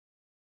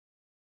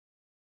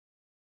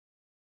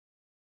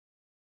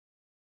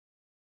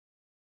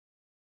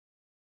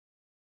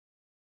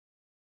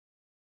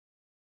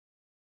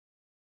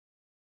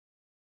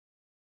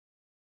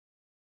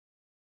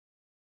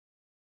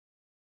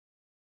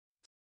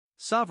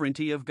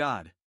Sovereignty of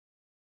God.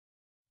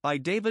 By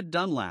David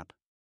Dunlap.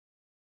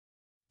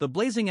 The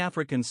blazing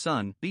African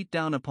sun beat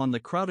down upon the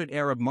crowded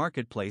Arab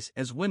marketplace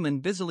as women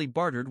busily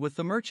bartered with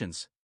the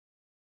merchants.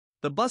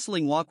 The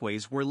bustling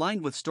walkways were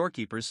lined with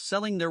storekeepers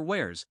selling their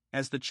wares,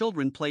 as the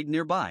children played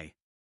nearby.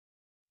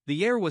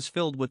 The air was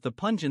filled with the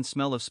pungent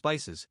smell of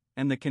spices,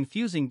 and the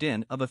confusing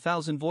din of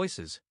 1,000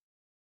 voices.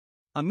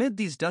 Amid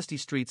these dusty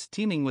streets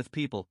teeming with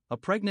people, a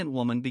pregnant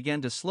woman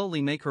began to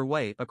slowly make her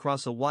way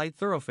across a wide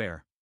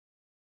thoroughfare.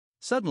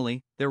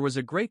 Suddenly, there was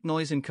a great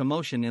noise and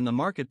commotion in the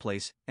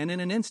marketplace, and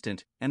in an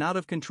instant, an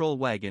out-of-control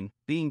wagon,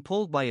 being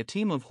pulled by a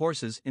team of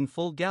horses in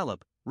full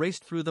gallop,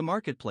 raced through the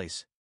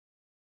marketplace.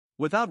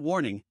 Without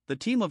warning, the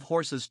team of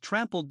horses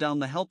trampled down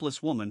the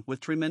helpless woman with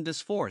tremendous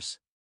force.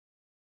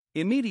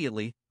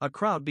 Immediately, a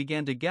crowd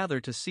began to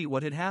gather to see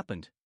what had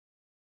happened.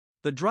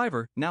 The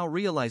driver, now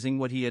realizing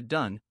what he had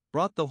done,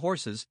 brought the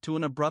horses to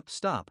an abrupt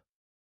stop.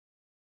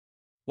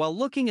 While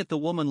looking at the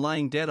woman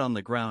lying dead on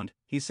the ground,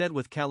 he said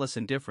with callous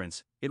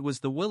indifference, "It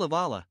was the will of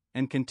Allah,"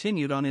 and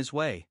continued on his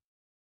way.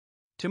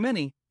 To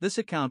many, this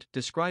account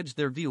describes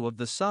their view of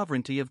the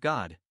sovereignty of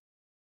God.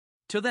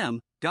 To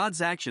them,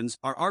 God's actions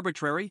are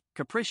arbitrary,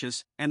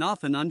 capricious, and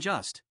often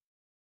unjust.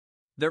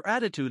 Their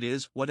attitude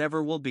is,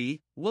 whatever will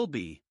be, will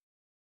be.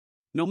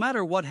 No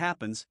matter what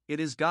happens, it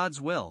is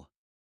God's will.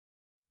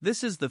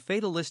 This is the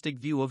fatalistic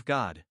view of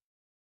God.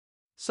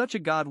 Such a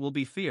God will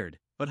be feared,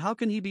 but how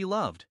can he be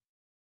loved?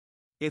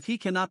 If he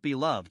cannot be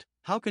loved,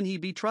 how can he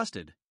be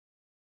trusted?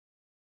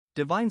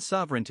 Divine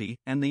sovereignty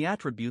and the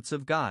attributes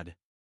of God.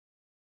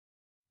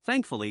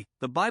 Thankfully,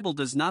 the Bible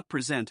does not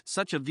present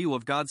such a view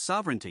of God's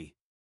sovereignty.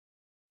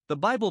 The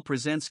Bible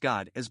presents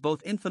God as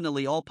both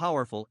infinitely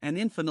all-powerful and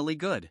infinitely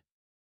good.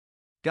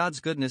 God's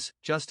goodness,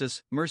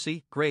 justice,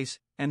 mercy, grace,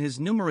 and his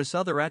numerous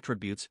other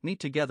attributes meet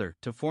together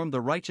to form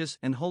the righteous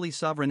and holy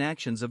sovereign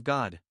actions of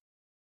God.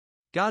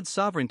 God's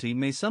sovereignty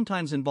may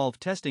sometimes involve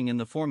testing in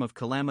the form of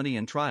calamity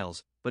and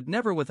trials, but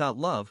never without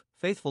love,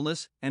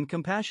 faithfulness, and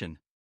compassion.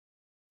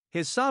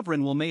 His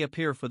sovereign will may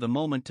appear for the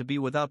moment to be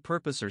without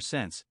purpose or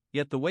sense,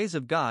 yet the ways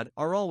of God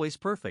are always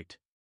perfect.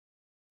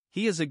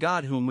 He is a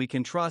God whom we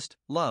can trust,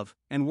 love,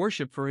 and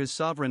worship for his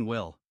sovereign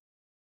will.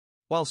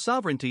 While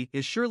sovereignty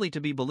is surely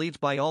to be believed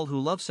by all who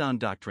love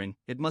sound doctrine,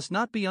 it must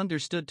not be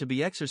understood to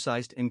be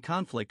exercised in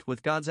conflict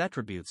with God's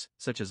attributes,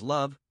 such as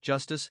love,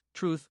 justice,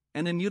 truth,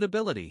 and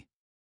immutability.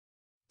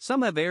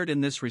 Some have erred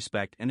in this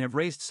respect and have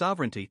raised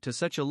sovereignty to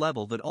such a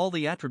level that all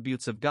the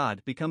attributes of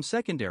God become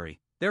secondary,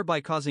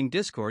 thereby causing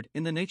discord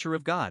in the nature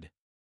of God.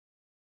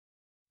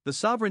 The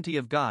sovereignty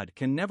of God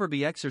can never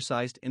be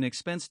exercised in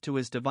expense to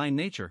his divine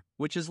nature,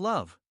 which is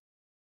love.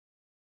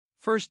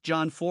 1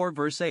 John 4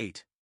 verse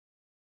 8.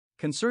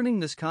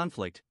 Concerning this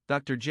conflict,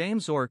 Dr.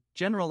 James Orr,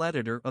 general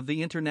editor of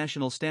the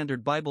International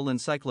Standard Bible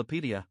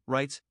Encyclopedia,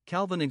 writes,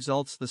 "Calvin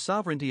exalts the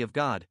sovereignty of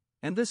God,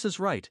 and this is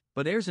right,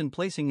 but errs in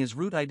placing his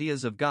root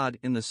ideas of God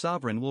in the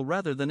sovereign will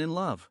rather than in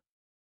love."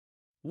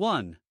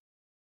 1.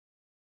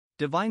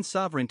 Divine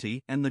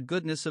sovereignty and the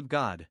goodness of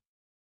God.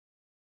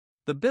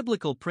 The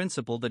biblical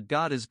principle that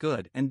God is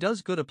good and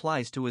does good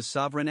applies to his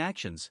sovereign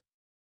actions.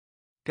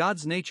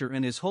 God's nature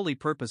and his holy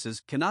purposes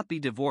cannot be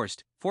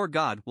divorced, for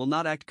God will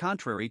not act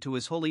contrary to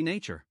his holy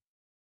nature.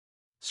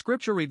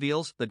 Scripture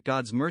reveals that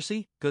God's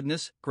mercy,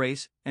 goodness,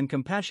 grace, and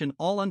compassion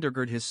all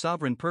undergird his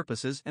sovereign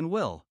purposes and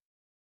will.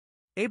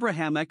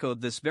 Abraham echoed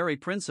this very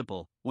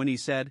principle when he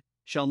said,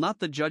 "Shall not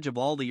the judge of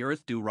all the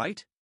earth do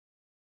right?"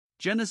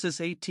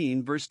 Genesis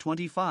 18 verse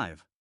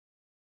 25.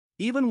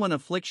 Even when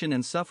affliction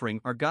and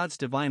suffering are God's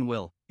divine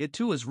will, it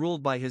too is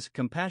ruled by his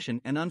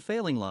compassion and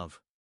unfailing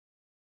love.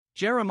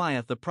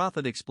 Jeremiah the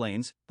prophet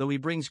explains, "Though he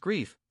brings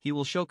grief, he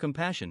will show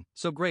compassion,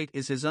 so great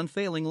is his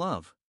unfailing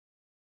love.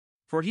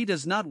 For he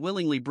does not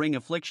willingly bring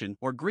affliction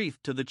or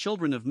grief to the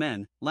children of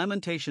men."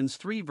 Lamentations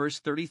 3 verse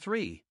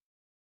 33.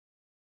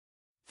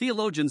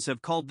 Theologians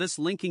have called this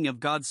linking of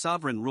God's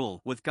sovereign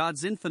rule with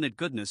God's infinite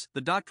goodness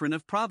the doctrine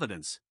of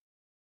providence.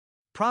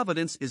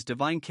 Providence is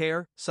divine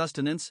care,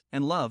 sustenance,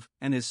 and love,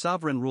 and his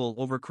sovereign rule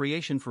over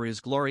creation for his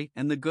glory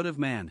and the good of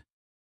man.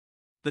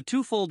 The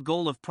twofold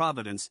goal of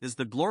providence is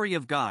the glory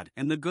of God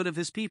and the good of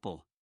his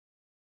people.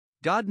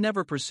 God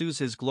never pursues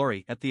his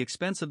glory at the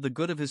expense of the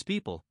good of his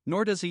people,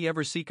 nor does he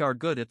ever seek our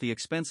good at the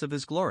expense of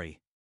his glory.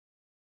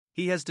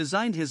 He has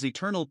designed his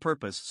eternal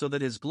purpose so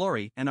that his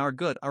glory and our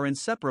good are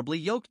inseparably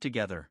yoked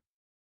together.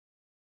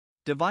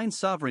 Divine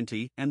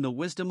sovereignty and the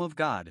wisdom of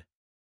God.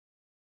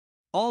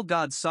 All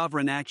God's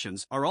sovereign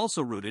actions are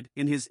also rooted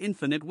in his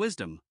infinite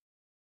wisdom.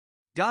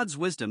 God's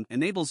wisdom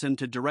enables him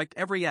to direct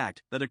every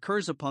act that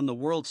occurs upon the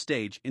world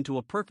stage into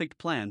a perfect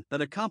plan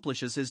that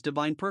accomplishes his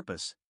divine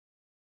purpose.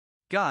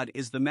 God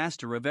is the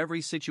master of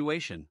every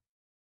situation.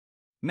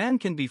 Man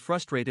can be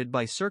frustrated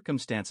by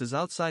circumstances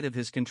outside of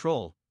his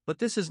control, but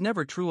this is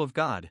never true of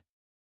God.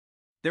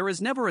 There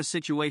is never a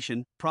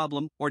situation,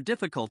 problem, or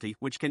difficulty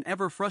which can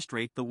ever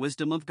frustrate the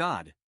wisdom of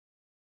God.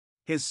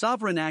 His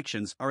sovereign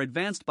actions are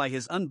advanced by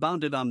his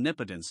unbounded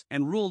omnipotence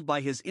and ruled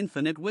by his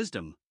infinite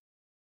wisdom.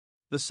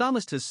 The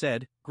psalmist has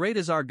said, "Great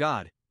is our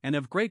God, and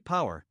of great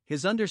power,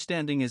 his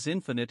understanding is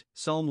infinite.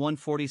 Psalm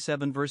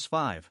 147 verse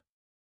 5.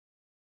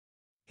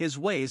 His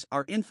ways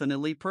are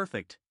infinitely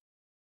perfect.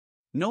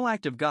 No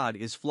act of God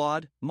is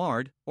flawed,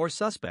 marred, or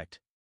suspect.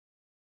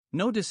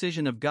 No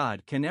decision of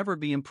God can ever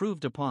be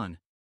improved upon.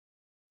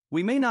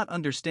 We may not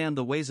understand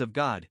the ways of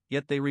God,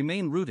 yet they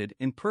remain rooted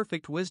in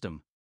perfect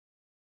wisdom.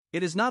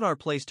 It is not our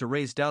place to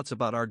raise doubts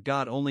about our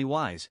God only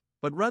wise,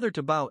 but rather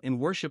to bow in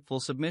worshipful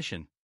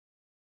submission.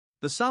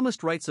 The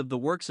psalmist writes of the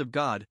works of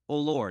God, O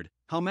Lord,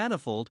 how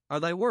manifold are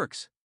thy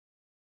works!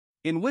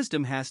 In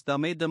wisdom hast thou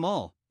made them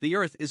all, the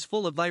earth is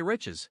full of thy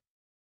riches.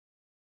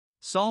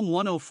 Psalm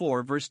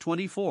 104 verse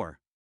 24.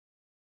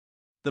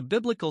 The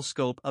biblical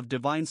scope of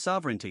divine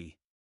sovereignty.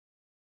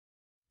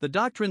 The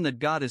doctrine that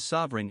God is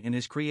sovereign in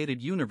his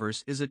created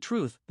universe is a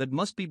truth that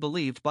must be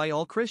believed by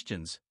all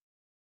Christians.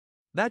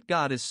 That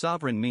God is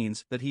sovereign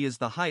means that he is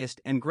the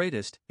highest and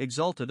greatest,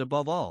 exalted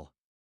above all.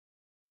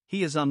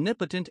 He is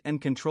omnipotent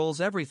and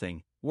controls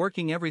everything,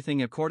 working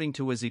everything according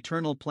to his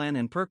eternal plan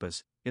and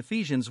purpose.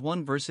 Ephesians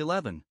 1 verse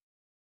 11.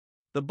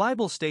 The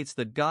Bible states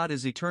that God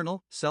is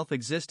eternal,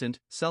 self-existent,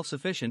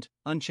 self-sufficient,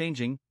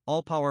 unchanging,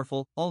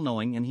 all-powerful,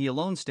 all-knowing, and he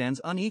alone stands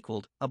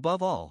unequaled,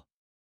 above all.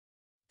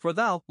 For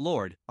thou,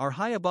 Lord, art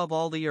high above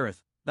all the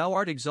earth, thou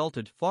art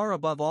exalted far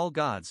above all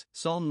gods.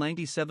 Psalm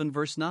 97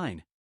 verse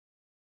 9.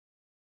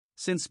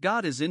 Since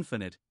God is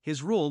infinite,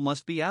 his rule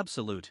must be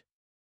absolute.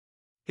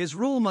 His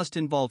rule must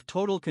involve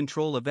total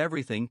control of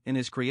everything in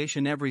his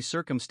creation, every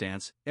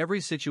circumstance, every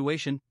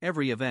situation,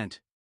 every event.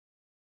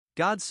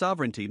 God's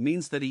sovereignty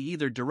means that he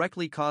either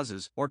directly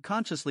causes or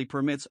consciously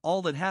permits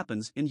all that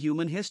happens in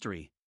human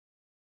history.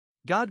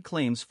 God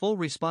claims full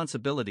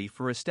responsibility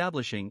for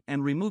establishing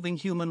and removing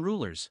human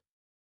rulers.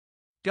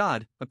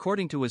 God,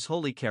 according to his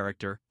holy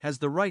character, has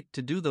the right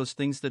to do those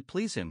things that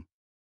please him.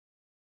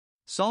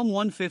 Psalm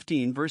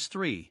 115 verse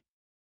 3.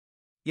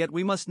 Yet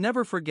we must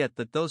never forget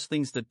that those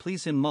things that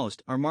please him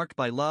most are marked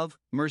by love,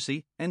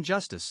 mercy, and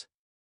justice.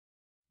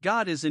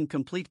 God is in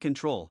complete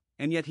control,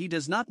 and yet he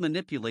does not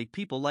manipulate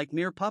people like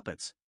mere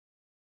puppets.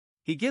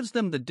 He gives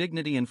them the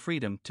dignity and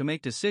freedom to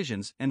make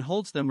decisions and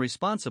holds them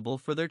responsible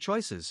for their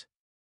choices.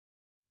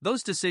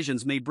 Those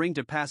decisions may bring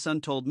to pass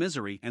untold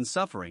misery and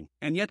suffering,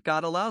 and yet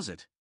God allows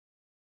it.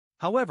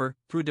 However,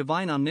 through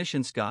divine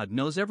omniscience, God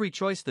knows every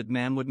choice that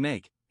man would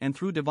make, and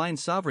through divine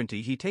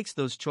sovereignty he takes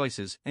those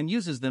choices and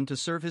uses them to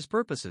serve his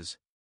purposes.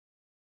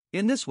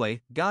 In this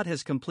way, God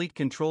has complete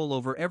control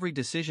over every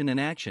decision and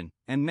action,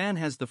 and man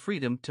has the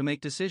freedom to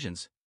make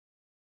decisions.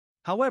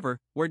 However,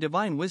 where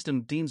divine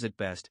wisdom deems it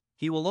best,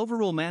 he will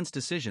overrule man's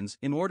decisions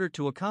in order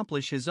to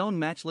accomplish his own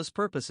matchless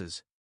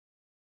purposes.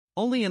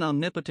 Only an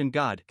omnipotent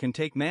God can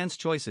take man's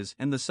choices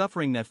and the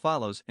suffering that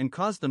follows and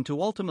cause them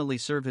to ultimately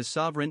serve his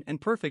sovereign and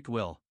perfect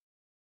will.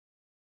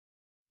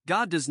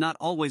 God does not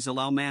always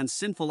allow man's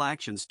sinful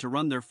actions to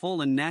run their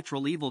full and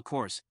natural evil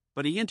course,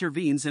 but he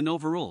intervenes and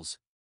overrules.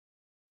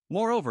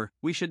 Moreover,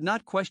 we should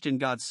not question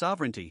God's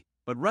sovereignty,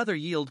 but rather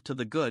yield to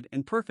the good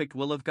and perfect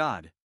will of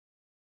God.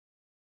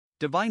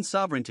 Divine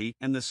sovereignty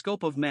and the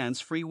scope of man's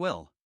free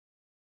will.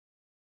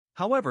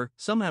 However,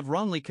 some have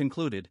wrongly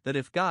concluded that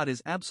if God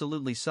is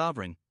absolutely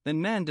sovereign,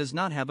 then man does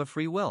not have a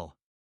free will.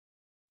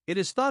 It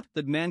is thought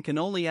that man can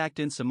only act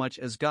insomuch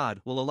as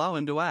God will allow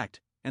him to act,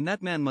 and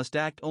that man must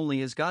act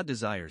only as God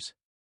desires.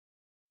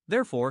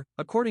 Therefore,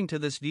 according to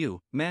this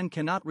view, man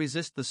cannot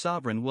resist the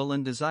sovereign will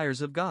and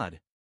desires of God.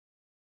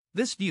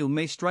 This view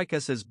may strike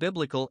us as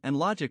biblical and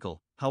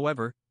logical,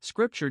 however,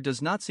 Scripture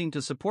does not seem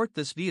to support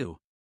this view.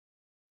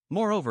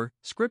 Moreover,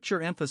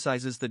 Scripture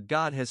emphasizes that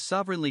God has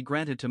sovereignly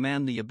granted to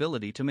man the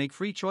ability to make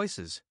free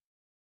choices.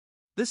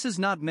 This is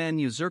not man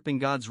usurping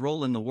God's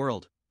role in the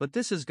world, but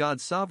this is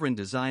God's sovereign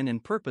design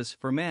and purpose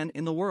for man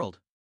in the world.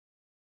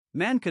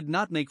 Man could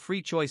not make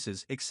free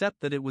choices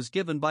except that it was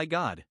given by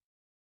God.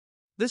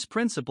 This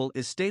principle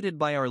is stated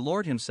by our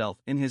Lord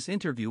himself in his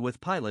interview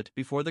with Pilate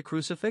before the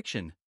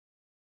crucifixion.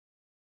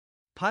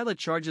 Pilate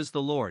charges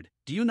the Lord,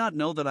 "Do you not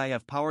know that I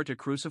have power to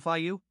crucify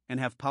you, and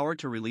have power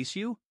to release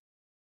you?"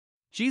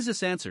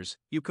 Jesus answers,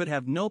 "You could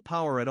have no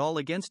power at all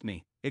against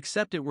me,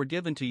 except it were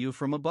given to you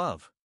from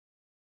above."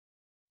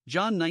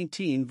 John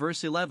 19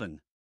 verse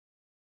 11.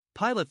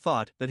 Pilate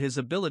thought that his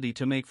ability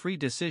to make free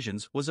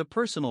decisions was a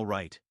personal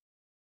right.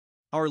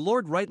 Our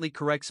Lord rightly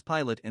corrects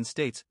Pilate and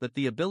states that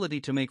the ability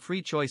to make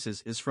free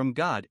choices is from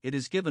God, it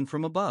is given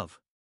from above.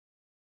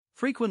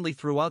 Frequently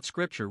throughout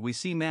Scripture we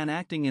see man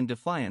acting in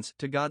defiance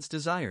to God's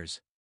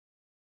desires.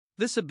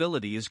 This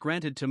ability is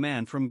granted to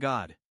man from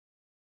God.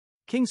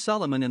 King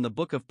Solomon in the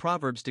book of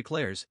Proverbs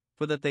declares,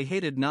 "For that they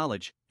hated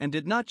knowledge, and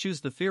did not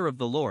choose the fear of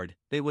the Lord,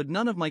 they would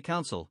none of my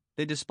counsel,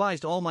 they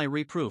despised all my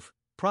reproof."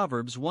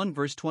 Proverbs 1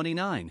 verse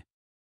 29.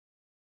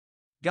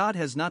 God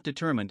has not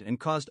determined and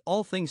caused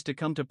all things to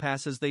come to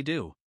pass as they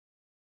do.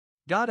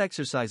 God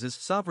exercises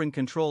sovereign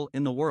control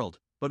in the world,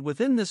 but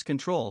within this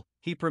control,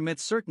 he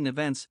permits certain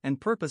events and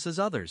purposes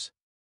others.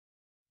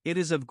 It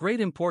is of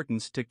great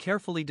importance to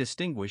carefully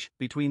distinguish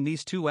between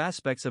these two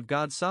aspects of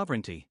God's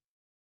sovereignty.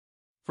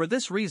 For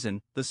this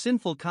reason, the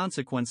sinful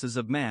consequences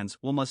of man's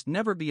will must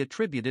never be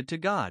attributed to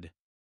God.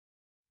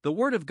 The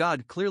Word of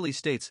God clearly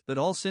states that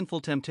all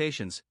sinful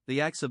temptations,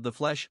 the acts of the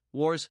flesh,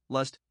 wars,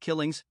 lust,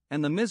 killings,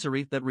 and the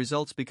misery that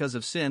results because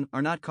of sin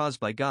are not caused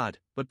by God,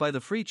 but by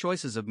the free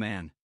choices of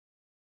man.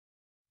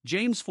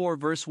 James 4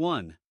 verse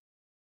 1.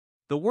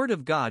 The Word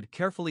of God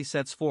carefully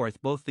sets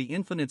forth both the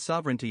infinite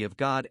sovereignty of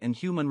God and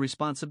human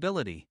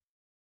responsibility.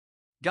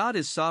 God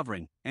is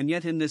sovereign, and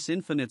yet in this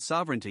infinite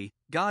sovereignty,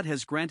 God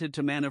has granted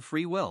to man a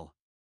free will.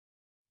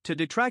 To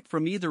detract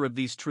from either of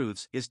these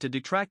truths is to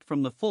detract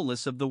from the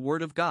fullness of the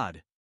Word of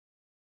God.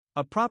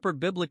 A proper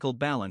biblical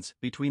balance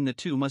between the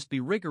two must be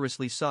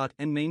rigorously sought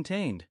and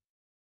maintained.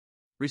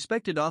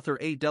 Respected author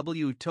A.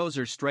 W.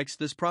 Tozer strikes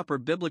this proper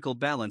biblical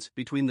balance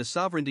between the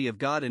sovereignty of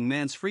God and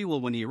man's free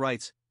will when he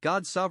writes,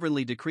 God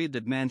sovereignly decreed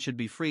that man should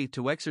be free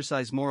to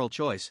exercise moral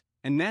choice,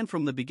 and man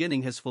from the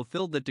beginning has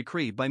fulfilled that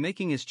decree by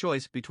making his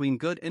choice between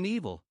good and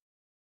evil.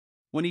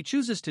 When he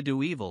chooses to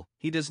do evil,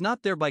 he does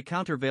not thereby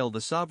countervail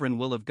the sovereign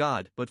will of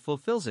God but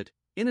fulfills it,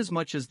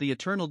 inasmuch as the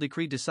eternal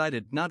decree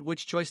decided not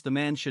which choice the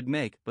man should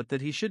make but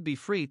that he should be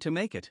free to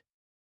make it.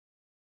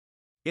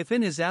 If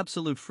in his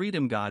absolute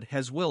freedom God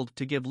has willed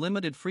to give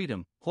limited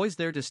freedom, who is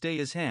there to stay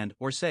his hand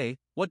or say,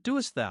 What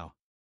doest thou?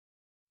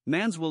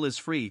 Man's will is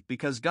free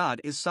because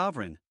God is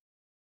sovereign.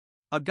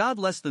 A God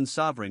less than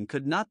sovereign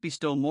could not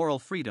bestow moral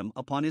freedom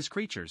upon his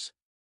creatures.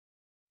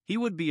 He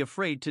would be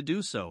afraid to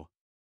do so.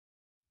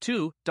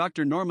 2.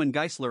 Dr. Norman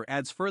Geisler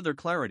adds further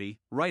clarity,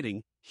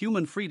 writing,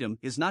 Human freedom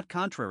is not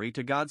contrary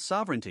to God's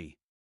sovereignty.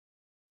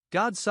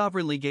 God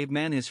sovereignly gave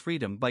man his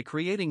freedom by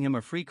creating him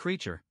a free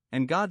creature,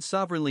 and God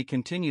sovereignly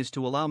continues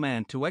to allow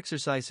man to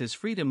exercise his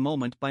freedom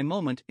moment by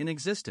moment in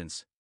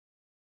existence.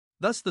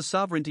 Thus, the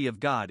sovereignty of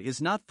God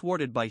is not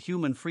thwarted by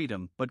human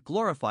freedom but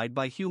glorified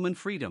by human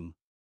freedom.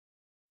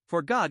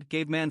 For God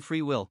gave man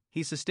free will,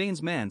 he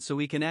sustains man so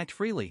he can act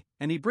freely,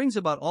 and he brings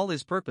about all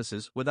his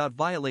purposes without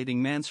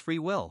violating man's free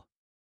will.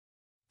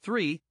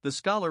 3. The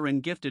scholar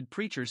and gifted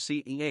preacher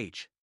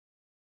C.E.H.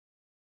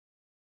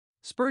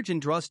 Spurgeon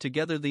draws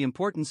together the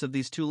importance of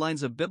these two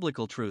lines of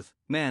biblical truth.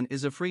 Man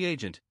is a free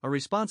agent, a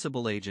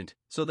responsible agent,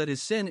 so that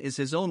his sin is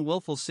his own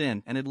willful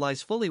sin and it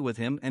lies fully with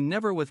him and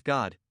never with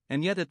God,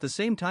 and yet at the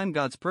same time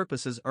God's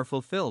purposes are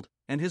fulfilled,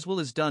 and his will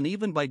is done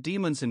even by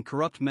demons and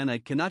corrupt men. I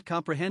cannot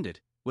comprehend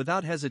it.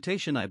 Without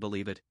hesitation I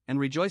believe it, and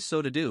rejoice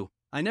so to do.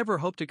 I never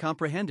hope to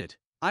comprehend it.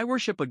 I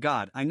worship a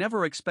God I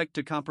never expect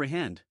to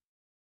comprehend.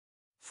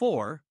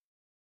 4.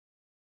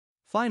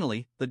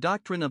 Finally, the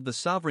doctrine of the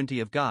sovereignty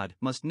of God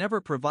must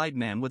never provide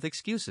man with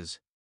excuses.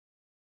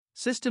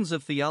 Systems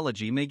of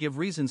theology may give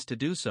reasons to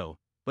do so,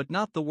 but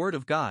not the Word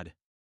of God.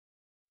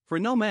 For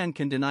no man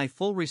can deny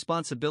full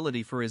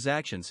responsibility for his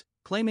actions,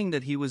 claiming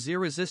that he was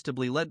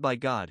irresistibly led by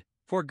God,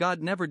 for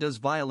God never does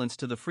violence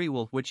to the free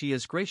will which he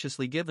has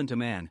graciously given to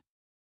man.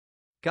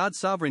 God's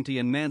sovereignty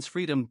and man's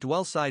freedom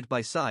dwell side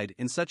by side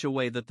in such a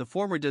way that the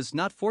former does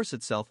not force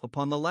itself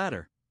upon the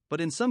latter, but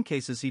in some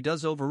cases he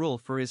does overrule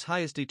for his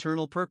highest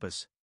eternal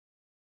purpose.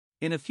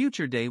 In a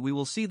future day we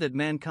will see that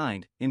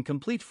mankind, in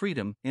complete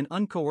freedom, in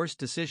uncoerced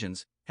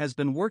decisions, has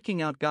been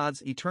working out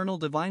God's eternal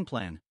divine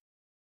plan.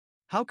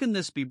 How can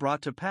this be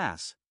brought to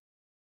pass?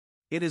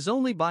 It is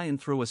only by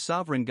and through a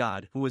sovereign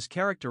God who is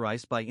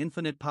characterized by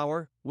infinite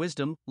power,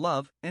 wisdom,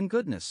 love, and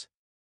goodness.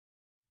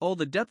 Oh,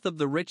 the depth of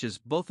the riches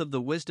both of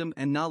the wisdom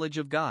and knowledge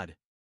of God!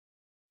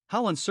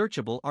 How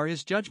unsearchable are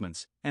his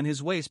judgments, and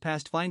his ways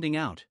past finding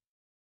out.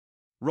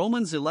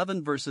 Romans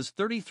 11 verses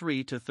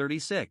 33 to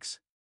 36.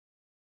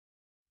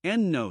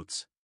 End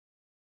notes.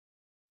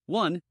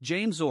 1.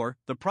 James Orr,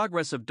 The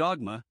Progress of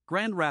Dogma,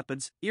 Grand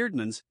Rapids,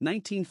 Eerdmans,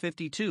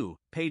 1952,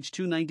 page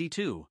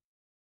 292.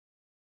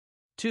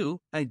 2.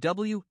 A.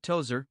 W.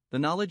 Tozer, The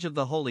Knowledge of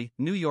the Holy,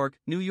 New York,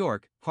 New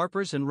York,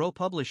 Harpers and Row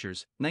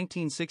Publishers,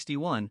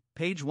 1961,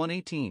 page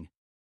 118.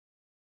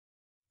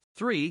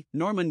 3.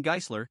 Norman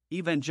Geisler,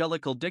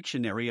 Evangelical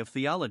Dictionary of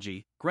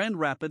Theology, Grand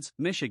Rapids,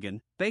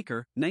 Michigan,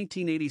 Baker,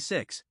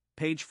 1986,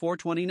 page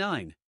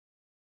 429.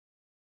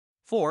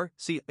 4.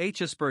 C.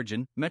 H.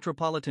 Spurgeon,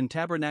 Metropolitan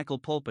Tabernacle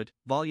Pulpit,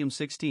 Volume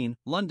 16,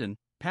 London,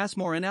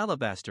 Passmore and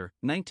Alabaster,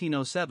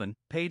 1907,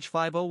 page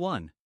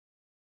 501.